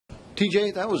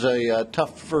TJ, that was a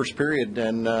tough first period,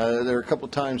 and there were a couple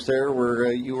of times there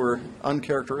where you were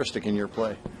uncharacteristic in your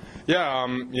play. Yeah,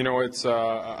 it's.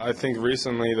 I think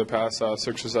recently, the past 6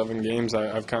 or 7 games,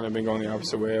 I've kind of been going the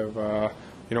opposite way of,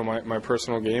 my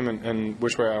personal game and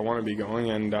which way I want to be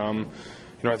going. And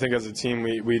I think as a team,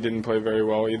 we didn't play very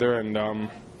well either.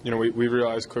 And we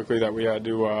realized quickly that we had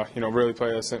to, really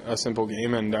play a simple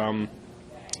game and.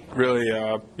 Really,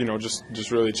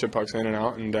 just really chip pucks in and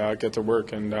out and get to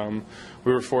work. And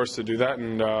we were forced to do that.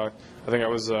 And I think I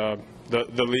was the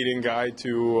leading guy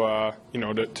to,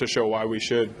 to show why we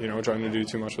should, trying to do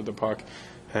too much with the puck.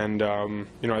 And,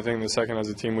 I think in the second as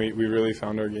a team, we really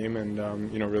found our game and,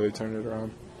 really turned it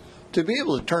around. To be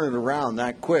able to turn it around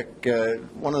that quick,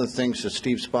 one of the things that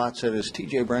Steve Spott said is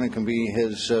TJ Brennan can be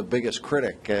his biggest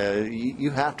critic.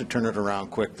 You have to turn it around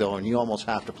quick, though, and you almost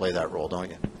have to play that role, don't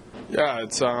you? Yeah,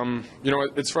 it's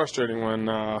it's frustrating when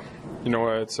I've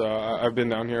been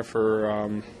down here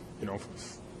for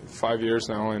 5 years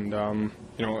now, and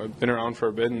I've been around for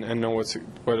a bit and know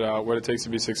what it takes to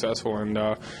be successful. And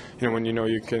when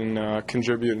you can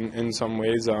contribute in some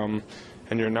ways, and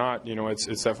you're not,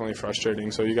 it's definitely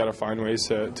frustrating. So you got to find ways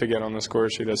to get on the score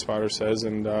sheet, as Spotter says,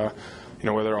 and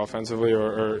whether offensively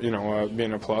or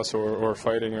being a plus or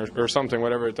fighting or something,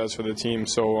 whatever it does for the team.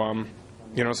 So.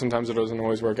 Sometimes it doesn't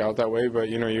always work out that way, but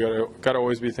you gotta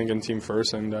always be thinking team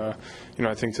first. And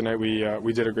I think tonight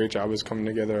we did a great job as coming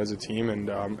together as a team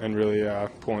and really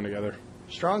pulling together.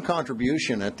 Strong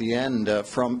contribution at the end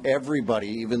from everybody,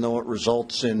 even though it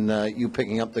results in you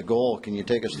picking up the goal. Can you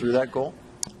take us through that goal?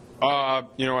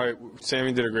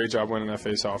 Sammy did a great job winning that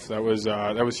face-off. That was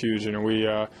huge.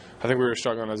 I think we were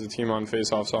struggling as a team on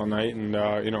face-offs all night, and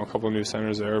a couple of new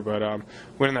centers there. But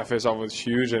winning that face-off was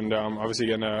huge, and obviously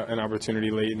getting an opportunity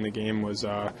late in the game was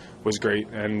great.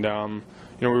 And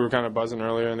we were kind of buzzing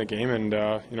earlier in the game, and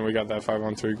we got that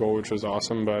 5-on-3 goal, which was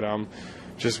awesome. But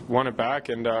just won it back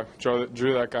and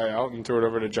drew that guy out and threw it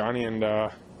over to Johnny, and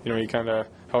he kind of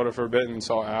held it for a bit and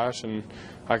saw Ash, and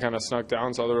I kind of snuck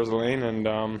down, saw there was a lane, and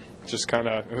it was kind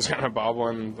of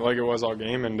bobbling like it was all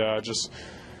game, and just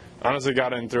honestly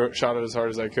got in, shot it as hard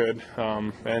as I could,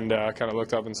 and kind of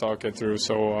looked up and saw it get through.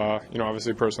 So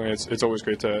obviously personally, it's always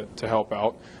great to help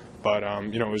out, but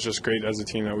it was just great as a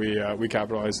team that we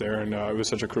capitalized there, and it was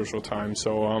such a crucial time.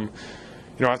 So.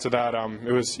 After that,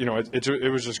 it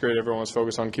was just great. Everyone was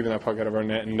focused on keeping that puck out of our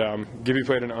net, and Gibby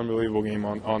played an unbelievable game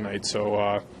all night.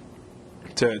 So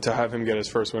to have him get his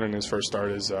first win and his first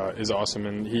start is awesome,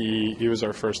 and he was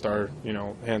our first star,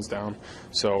 hands down.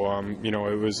 So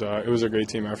it was a great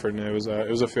team effort, and it was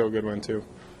a feel good win too.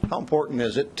 How important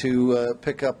is it to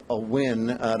pick up a win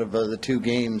out of the 2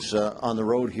 games on the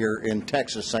road here in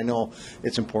Texas? I know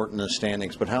it's important in the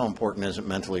standings, but how important is it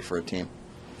mentally for a team?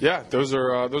 Yeah, those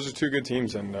are 2 good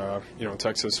teams, and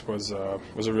Texas was a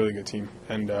really good team,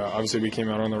 and obviously we came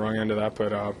out on the wrong end of that.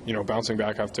 But bouncing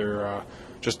back after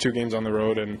just 2 games on the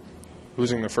road and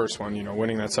losing the first one,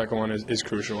 winning that second one is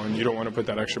crucial, and you don't want to put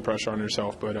that extra pressure on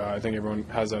yourself. But I think everyone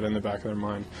has that in the back of their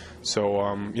mind. So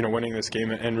winning this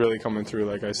game and really coming through,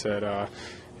 like I said,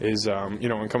 is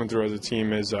and coming through as a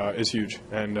team is huge,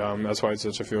 and that's why it's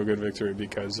such a feel-good victory,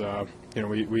 because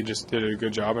we just did a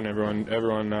good job, and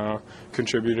everyone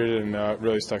contributed and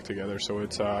really stuck together. So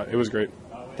it was great.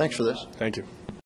 Thanks for this. Thank you.